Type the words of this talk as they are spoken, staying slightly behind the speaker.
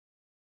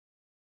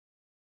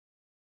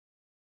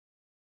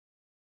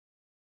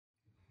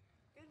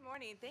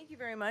morning. Thank you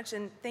very much,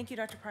 and thank you,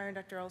 Dr. Pryor and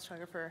Dr.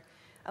 Olshager, for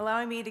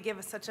allowing me to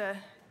give such a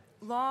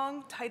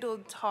long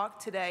titled talk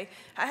today.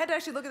 I had to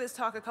actually look at this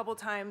talk a couple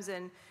times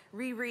and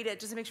reread it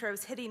just to make sure I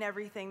was hitting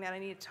everything that I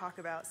needed to talk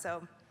about.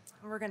 So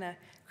we're going to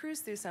cruise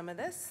through some of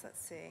this.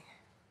 Let's see.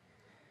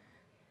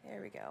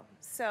 There we go.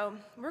 So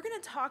we're going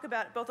to talk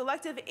about both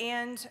elective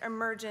and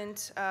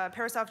emergent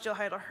paraesophageal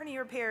hiatal hernia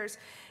repairs,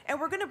 and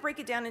we're going to break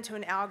it down into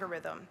an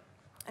algorithm.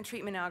 A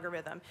treatment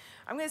algorithm.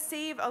 I'm going to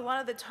save a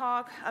lot of the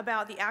talk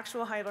about the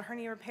actual hiatal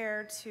hernia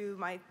repair to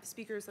my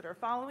speakers that are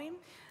following,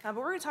 but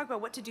we're going to talk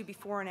about what to do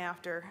before and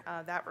after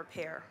that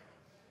repair.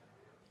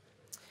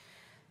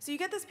 So you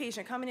get this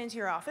patient coming into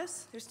your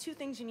office. There's two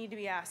things you need to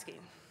be asking.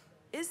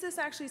 Is this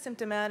actually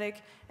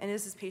symptomatic, and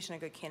is this patient a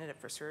good candidate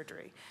for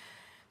surgery?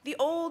 The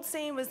old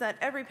saying was that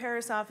every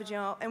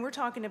paraesophageal, and we're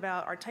talking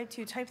about our type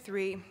 2, type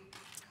 3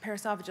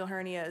 paraesophageal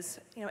hernias,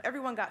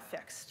 everyone got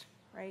fixed.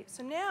 Right?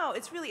 So now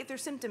it's really if they're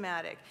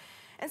symptomatic.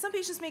 And some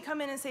patients may come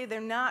in and say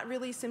they're not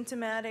really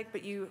symptomatic,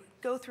 but you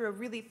go through a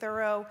really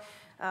thorough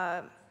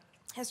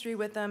history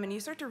with them, and you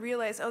start to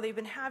realize, oh, they've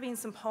been having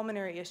some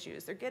pulmonary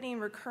issues. They're getting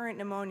recurrent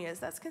pneumonias.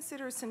 That's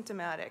considered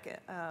symptomatic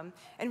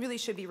and really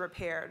should be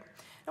repaired.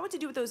 Now, what to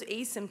do with those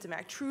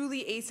asymptomatic,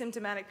 truly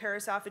asymptomatic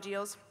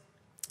paraesophageals?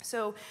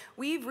 So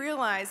we've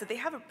realized that they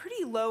have a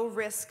pretty low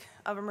risk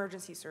of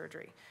emergency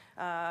surgery.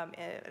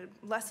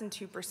 Less than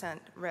 2%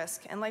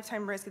 risk, and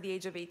lifetime risk at the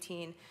age of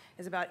 18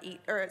 is about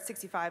at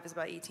 65 is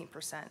about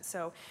 18%.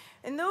 So,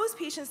 in those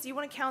patients, you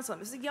want to counsel them.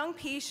 This is a young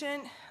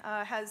patient,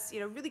 has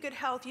really good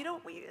health.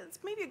 It's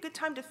maybe a good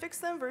time to fix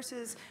them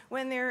versus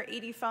when they're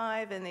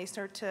 85 and they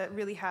start to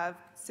really have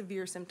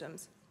severe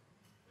symptoms.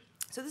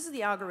 So this is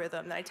the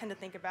algorithm that I tend to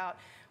think about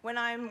when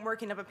I'm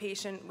working up a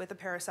patient with a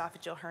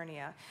paraesophageal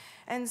hernia.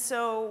 And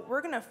so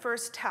we're going to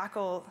first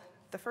tackle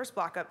the first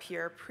block up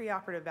here,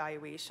 pre-operative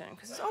evaluation,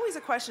 because it's always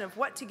a question of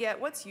what to get,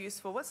 what's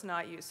useful, what's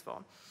not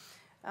useful.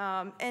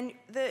 And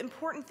the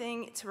important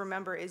thing to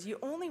remember is you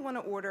only want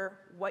to order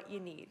what you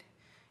need.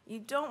 You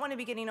don't want to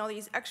be getting all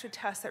these extra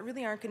tests that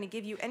really aren't going to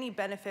give you any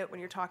benefit when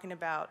you're talking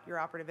about your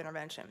operative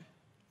intervention.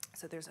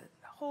 So there's a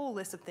whole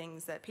list of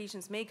things that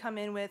patients may come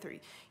in with, or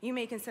you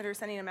may consider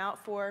sending them out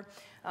for.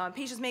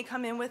 Patients may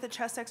come in with a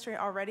chest X-ray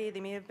already. They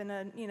may have been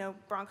a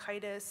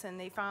bronchitis, and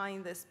they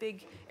find this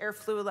big air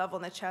fluid level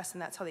in the chest,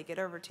 and that's how they get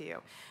over to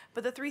you.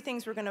 But the three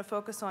things we're going to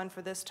focus on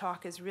for this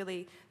talk is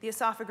really the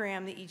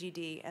esophagram, the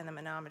EGD, and the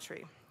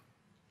manometry.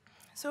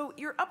 So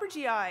your upper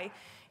GI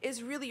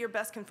is really your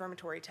best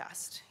confirmatory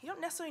test. You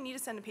don't necessarily need to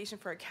send a patient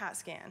for a CAT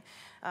scan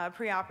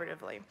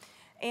preoperatively.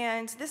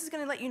 And this is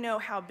going to let you know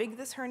how big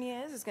this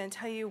hernia is. It's going to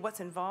tell you what's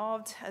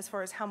involved as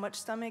far as how much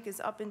stomach is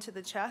up into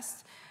the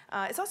chest.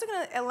 It's also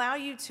going to allow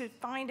you to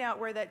find out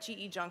where that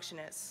GE junction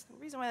is. The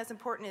reason why that's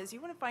important is you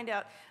want to find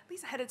out at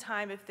least ahead of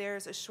time if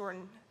there's a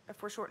shortened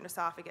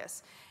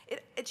esophagus.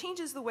 It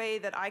changes the way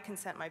that I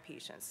consent my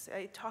patients.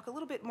 I talk a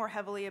little bit more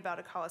heavily about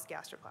a callus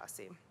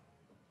gastroplasty.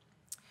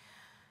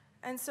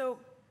 And so,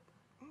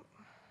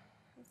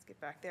 let's get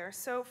back there.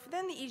 So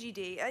then the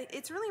EGD,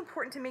 it's really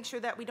important to make sure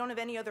that we don't have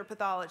any other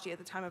pathology at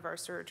the time of our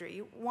surgery.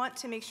 You want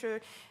to make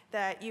sure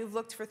that you've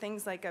looked for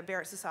things like a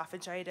Barrett's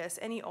esophagitis,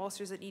 any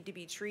ulcers that need to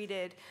be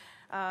treated.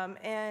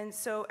 And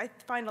so I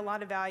find a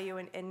lot of value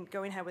in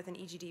going ahead with an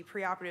EGD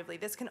preoperatively.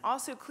 This can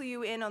also clue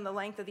you in on the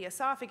length of the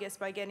esophagus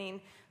by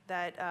getting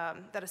that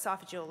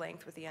esophageal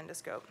length with the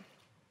endoscope.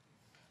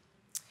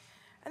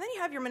 And then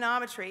you have your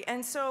manometry,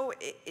 and so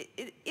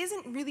it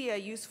isn't really a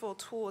useful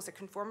tool as a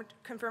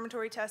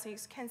confirmatory test, and you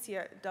can see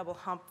a double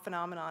hump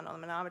phenomenon on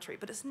the manometry,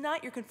 but it's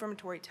not your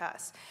confirmatory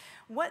test.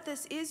 What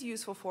this is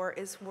useful for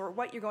is for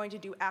what you're going to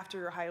do after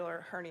your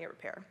hiatal hernia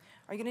repair.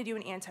 Are you going to do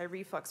an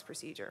anti-reflux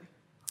procedure?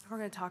 We're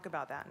going to talk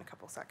about that in a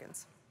couple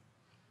seconds.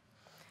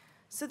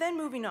 So then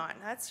moving on,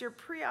 that's your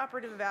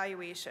preoperative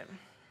evaluation.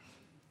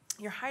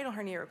 Your hiatal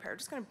hernia repair.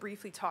 Just going to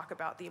briefly talk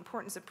about the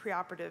importance of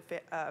preoperative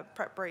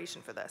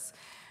preparation for this.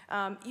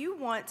 You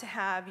want to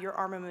have your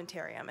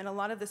armamentarium, and a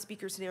lot of the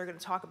speakers today are going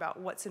to talk about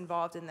what's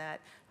involved in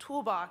that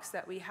toolbox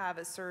that we have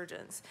as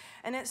surgeons.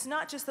 And it's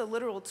not just the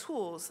literal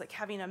tools, like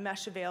having a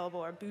mesh available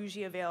or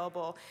bougie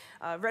available,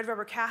 red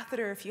rubber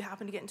catheter if you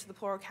happen to get into the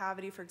pleural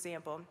cavity, for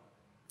example.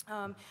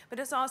 But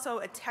it's also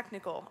a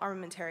technical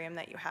armamentarium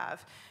that you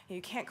have.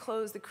 You can't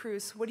close the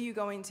cruce. What are you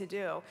going to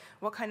do?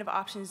 What kind of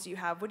options do you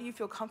have? What do you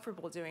feel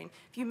comfortable doing?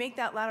 If you make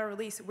that lateral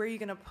release, where are you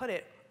going to put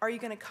it? Are you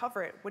going to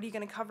cover it? What are you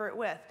going to cover it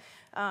with?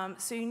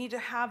 So you need to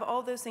have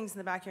all those things in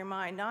the back of your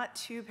mind. Not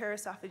two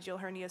paraesophageal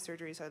hernia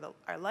surgeries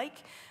are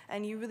alike,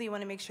 and you really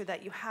want to make sure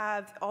that you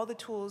have all the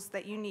tools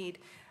that you need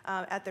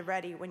at the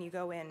ready when you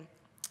go in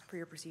for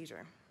your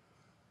procedure.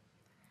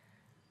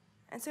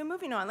 And so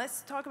moving on,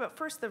 let's talk about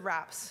first the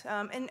wraps.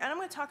 And I'm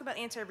going to talk about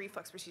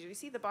anti-reflux procedures. You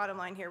see the bottom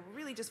line here, we're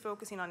really just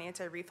focusing on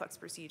anti-reflux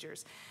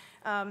procedures.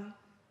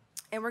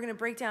 And we're going to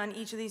break down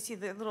each of these, see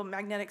the little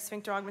magnetic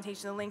sphincter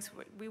augmentation, the links.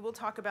 We will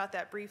talk about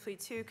that briefly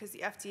too, because the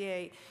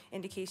FDA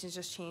indications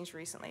just changed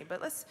recently.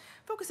 But let's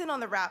focus in on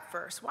the wrap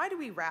first. Why do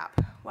we wrap?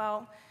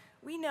 Well,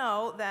 we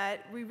know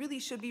that we really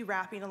should be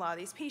wrapping a lot of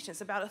these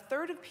patients. About a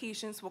third of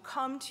patients will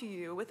come to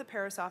you with a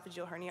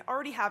paraesophageal hernia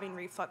already having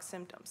reflux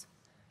symptoms.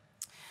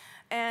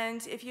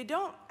 And if you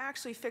don't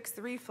actually fix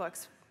the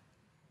reflux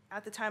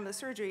at the time of the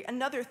surgery,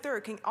 another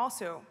third can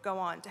also go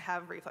on to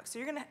have reflux. So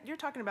you're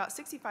talking about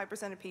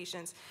 65% of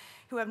patients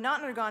who have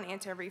not undergone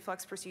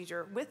anti-reflux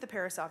procedure with the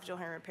paraesophageal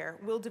hernia repair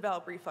will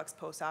develop reflux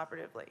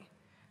postoperatively.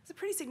 It's a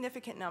pretty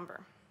significant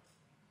number.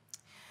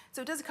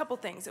 So it does a couple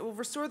things. It will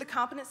restore the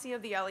competency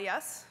of the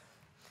LES.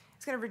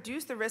 It's going to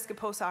reduce the risk of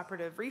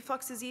postoperative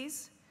reflux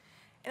disease.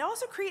 It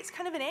also creates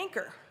kind of an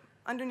anchor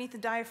underneath the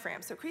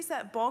diaphragm. So it creates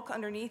that bulk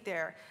underneath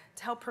there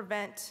to help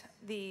prevent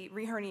the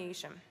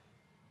reherniation.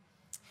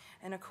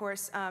 And of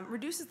course,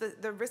 reduces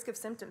the risk of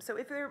symptoms. So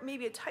if there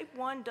maybe a type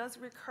 1 does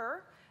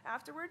recur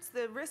afterwards,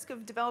 the risk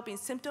of developing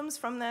symptoms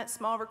from that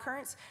small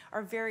recurrence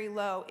are very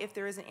low if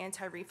there is an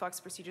anti-reflux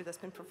procedure that's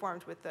been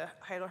performed with the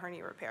hiatal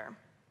hernia repair.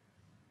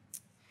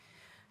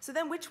 So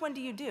then which one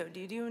do you do? Do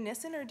you do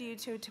Nissen or do you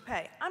do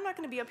Toupet? I'm not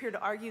going to be up here to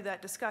argue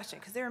that discussion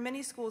because there are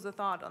many schools of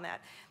thought on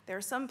that. There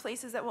are some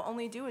places that will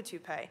only do a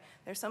Toupet.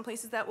 There are some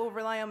places that will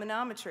rely on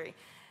manometry.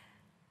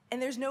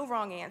 And there's no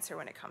wrong answer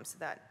when it comes to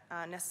that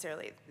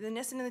necessarily. The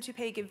Nissen and the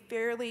Toupet give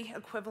fairly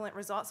equivalent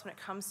results when it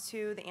comes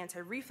to the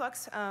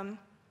anti-reflux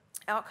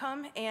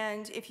outcome.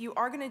 And if you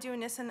are going to do a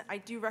Nissen, I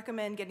do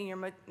recommend getting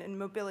your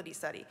mobility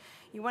study.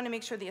 You want to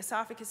make sure the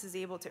esophagus is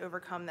able to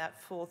overcome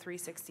that full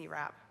 360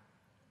 wrap.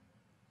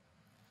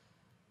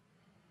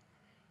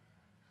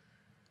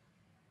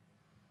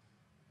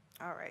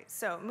 All right,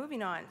 so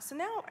moving on. So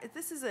now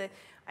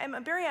I'm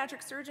a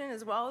bariatric surgeon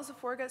as well as a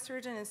foregut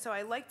surgeon, and so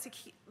I like to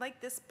like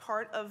this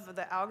part of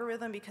the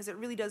algorithm because it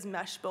really does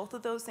mesh both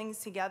of those things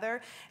together,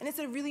 and it's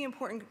a really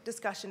important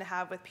discussion to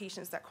have with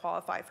patients that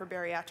qualify for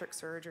bariatric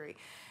surgery.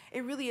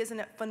 It really is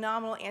a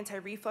phenomenal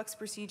anti-reflux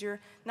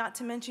procedure, not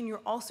to mention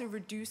you're also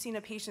reducing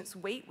a patient's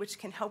weight, which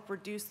can help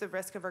reduce the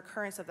risk of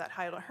recurrence of that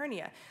hiatal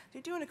hernia.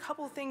 You're doing a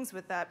couple things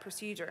with that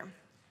procedure.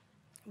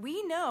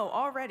 We know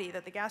already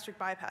that the gastric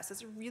bypass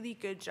does a really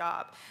good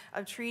job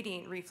of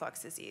treating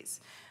reflux disease.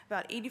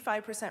 About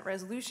 85%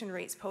 resolution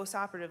rates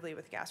postoperatively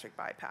with gastric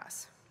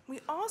bypass. We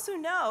also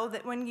know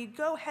that when you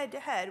go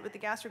head-to-head with the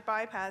gastric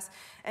bypass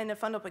and a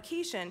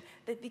fundoplication,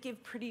 that they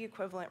give pretty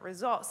equivalent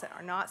results that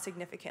are not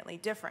significantly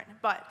different.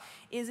 But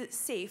is it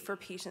safe for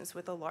patients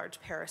with a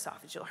large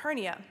paraesophageal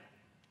hernia?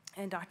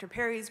 And Dr.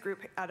 Perry's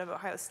group out of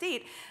Ohio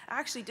State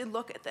actually did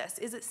look at this.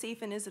 Is it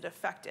safe and is it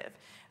effective?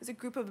 It was a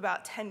group of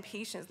about 10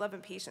 patients,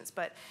 11 patients,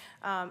 but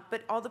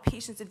all the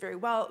patients did very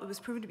well. It was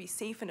proven to be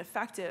safe and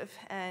effective,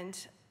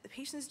 and the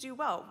patients do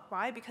well.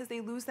 Why? Because they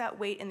lose that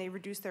weight and they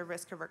reduce their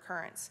risk of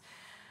recurrence.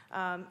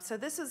 So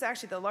this is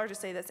actually the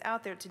largest study that's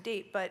out there to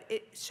date, but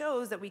it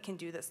shows that we can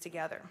do this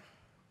together.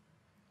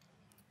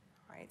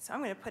 So I'm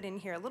going to put in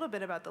here a little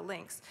bit about the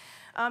links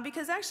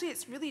because actually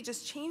it's really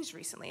just changed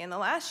recently. In the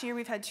last year,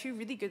 we've had 2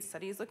 really good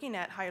studies looking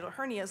at hiatal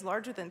hernias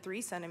larger than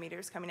 3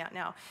 centimeters coming out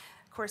now.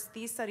 Of course,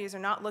 these studies are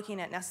not looking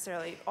at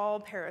necessarily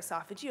all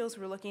paraesophageals.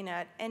 We're looking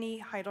at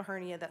any hiatal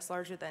hernia that's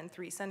larger than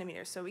 3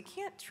 centimeters. So we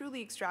can't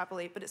truly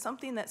extrapolate, but it's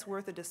something that's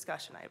worth a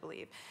discussion, I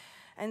believe.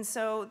 And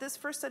so this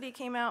first study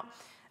came out,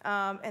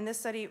 and this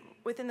study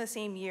within the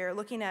same year,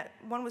 looking at,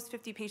 one was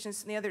 50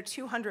 patients and the other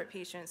 200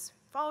 patients,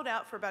 followed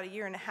out for about 1.5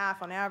 years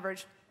on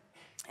average,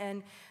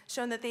 and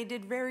shown that they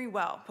did very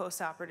well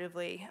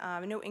postoperatively,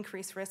 no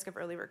increased risk of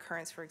early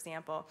recurrence, for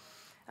example.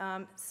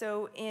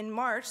 So in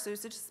March, so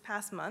just this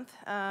past month,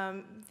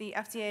 the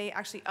FDA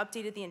actually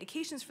updated the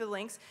indications for the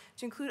links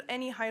to include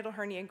any hiatal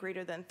hernia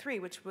greater than 3,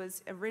 which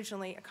was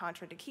originally a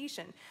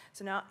contraindication.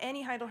 So now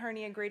any hiatal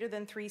hernia greater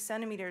than 3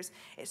 centimeters,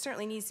 it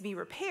certainly needs to be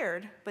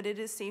repaired, but it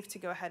is safe to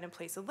go ahead and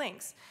place a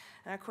links.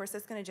 And of course,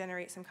 that's going to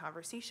generate some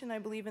conversation, I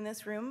believe, in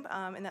this room,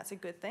 and that's a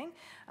good thing.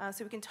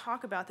 So we can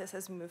talk about this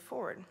as we move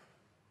forward.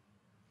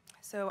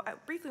 So I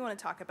briefly want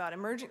to talk about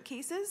emergent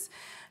cases.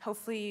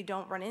 Hopefully you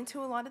don't run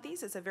into a lot of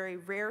these. It's a very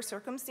rare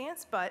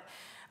circumstance, but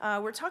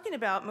we're talking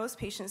about most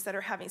patients that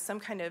are having some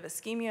kind of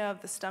ischemia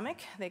of the stomach.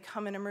 They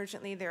come in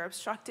emergently. They're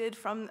obstructed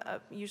from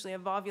usually a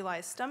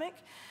volvulized stomach.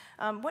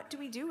 What do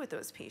we do with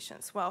those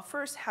patients? Well,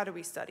 first, how do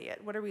we study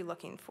it? What are we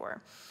looking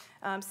for?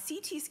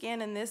 CT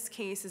scan in this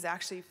case is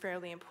actually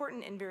fairly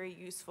important and very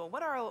useful.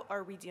 What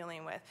are we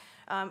dealing with?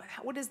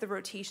 What is the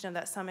rotation of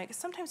that stomach? It's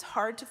sometimes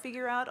hard to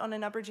figure out on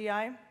an upper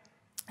GI.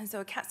 And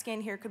so a CAT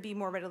scan here could be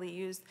more readily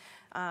used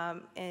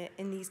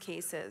in these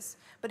cases.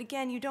 But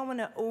again, you don't want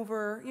to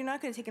you're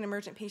not going to take an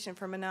emergent patient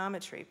for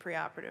manometry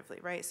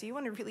preoperatively, right? So you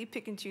want to really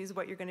pick and choose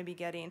what you're going to be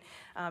getting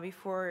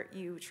before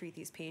you treat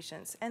these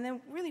patients. And then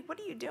really, what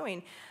are you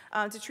doing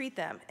to treat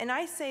them? And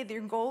I say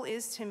their goal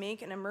is to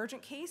make an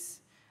emergent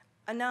case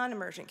a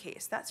non-emergent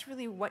case. That's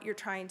really what you're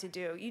trying to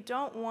do. You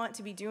don't want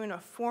to be doing a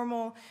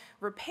formal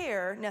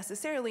repair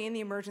necessarily in the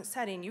emergent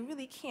setting. You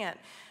really can't.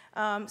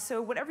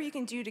 So whatever you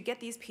can do to get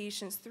these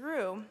patients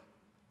through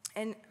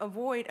and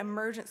avoid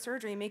emergent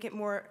surgery, make it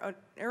more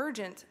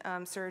urgent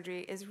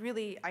surgery is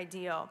really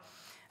ideal.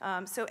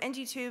 So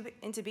NG tube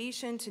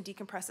intubation to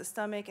decompress the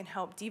stomach and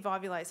help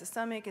devolvulize the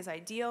stomach is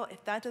ideal.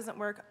 If that doesn't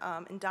work,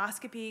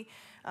 endoscopy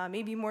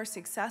may be more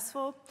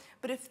successful.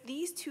 But if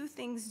these two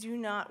things do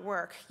not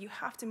work, you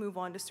have to move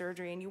on to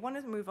surgery, and you want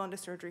to move on to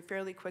surgery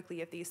fairly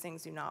quickly if these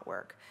things do not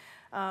work.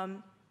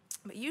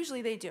 But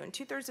usually they do. In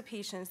 2/3 of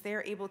patients, they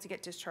are able to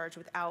get discharged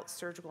without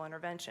surgical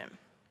intervention.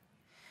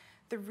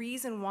 The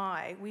reason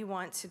why we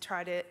want to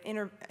try to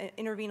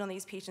intervene on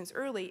these patients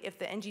early if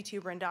the NG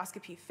tube or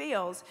endoscopy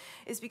fails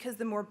is because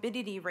the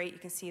morbidity rate you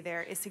can see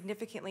there is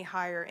significantly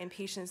higher in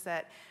patients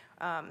that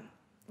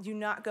do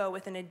not go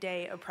within a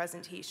day of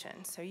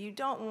presentation. So you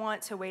don't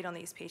want to wait on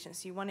these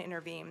patients. You want to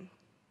intervene.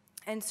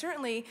 And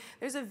certainly,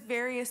 there's a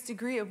various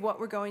degree of what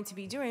we're going to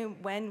be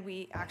doing when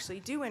we actually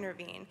do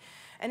intervene.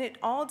 And it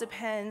all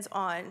depends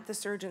on the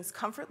surgeon's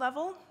comfort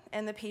level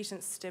and the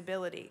patient's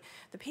stability.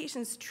 The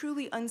patient's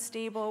truly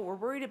unstable, we're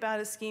worried about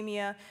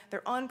ischemia,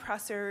 they're on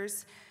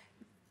pressors.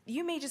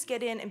 You may just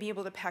get in and be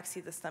able to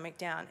pexy the stomach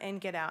down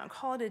and get out and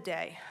call it a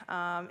day,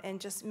 and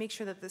just make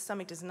sure that the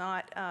stomach does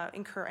not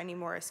incur any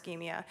more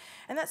ischemia.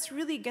 And that's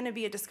really going to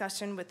be a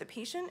discussion with the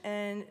patient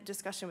and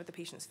discussion with the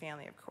patient's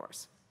family, of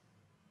course.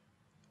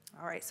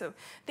 All right, so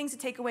things to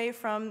take away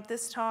from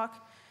this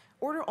talk: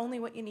 order only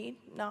what you need,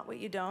 not what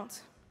you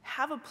don't.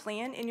 Have a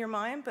plan in your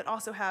mind, but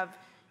also have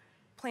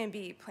plan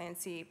B, plan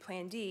C,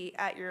 plan D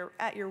at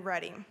your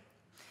ready.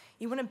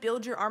 You want to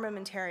build your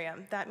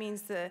armamentarium. That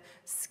means the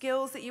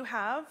skills that you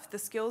have, the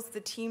skills of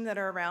the team that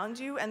are around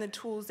you, and the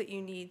tools that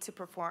you need to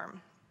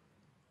perform.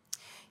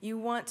 You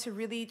want to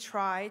really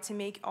try to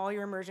make all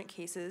your emergent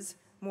cases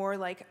more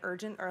like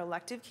urgent or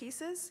elective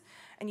cases,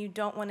 and you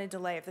don't want to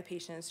delay if the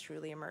patient is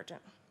truly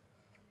emergent.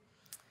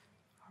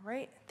 All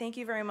right, thank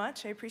you very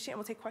much. I appreciate it.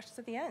 We'll take questions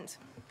at the end.